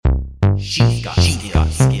She's got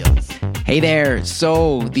skills. Hey there.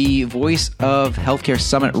 So the Voice of Healthcare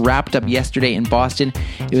Summit wrapped up yesterday in Boston.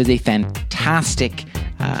 It was a fantastic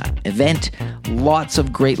event. Lots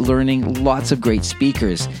of great learning, lots of great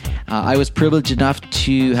speakers. I was privileged enough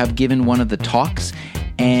to have given one of the talks.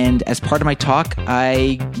 And as part of my talk,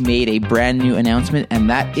 I made a brand new announcement, and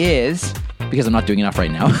that is, because I'm not doing enough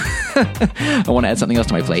right now, I want to add something else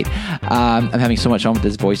to my plate. I'm having so much fun with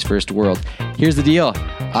this voice first world. Here's the deal.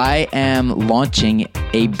 I am launching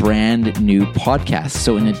a brand new podcast.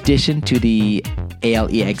 So in addition to the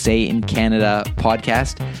ALEXA in Canada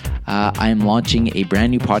podcast, I am launching a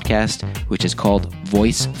brand new podcast, which is called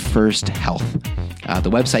Voice First Health. The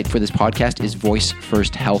website for this podcast is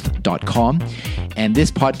voicefirst.health.com. And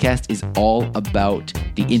this podcast is all about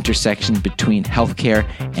the intersection between healthcare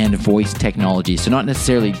and voice technology. So not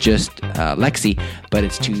necessarily just Lexi, but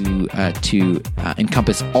it's to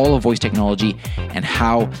encompass all of voice technology and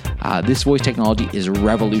how this voice technology is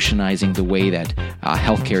revolutionizing the way that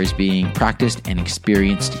healthcare is being practiced and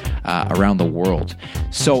experienced around the world.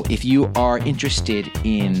 So if you are interested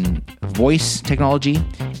in voice technology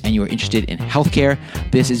and you are interested in healthcare,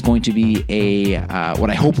 this is going to be what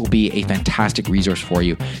I hope will be a fantastic resource for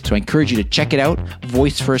you. So I encourage you to check it out,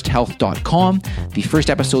 voicefirst.health.com. The first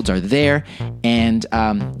episodes are there, and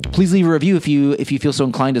please leave a review if you feel so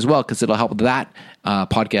inclined as well, because it'll help that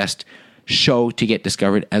podcast show to get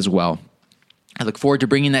discovered as well. I look forward to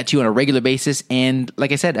bringing that to you on a regular basis. And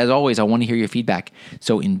like I said, as always, I want to hear your feedback.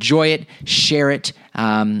 So enjoy it, share it,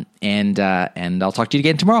 and I'll talk to you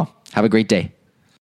again tomorrow. Have a great day.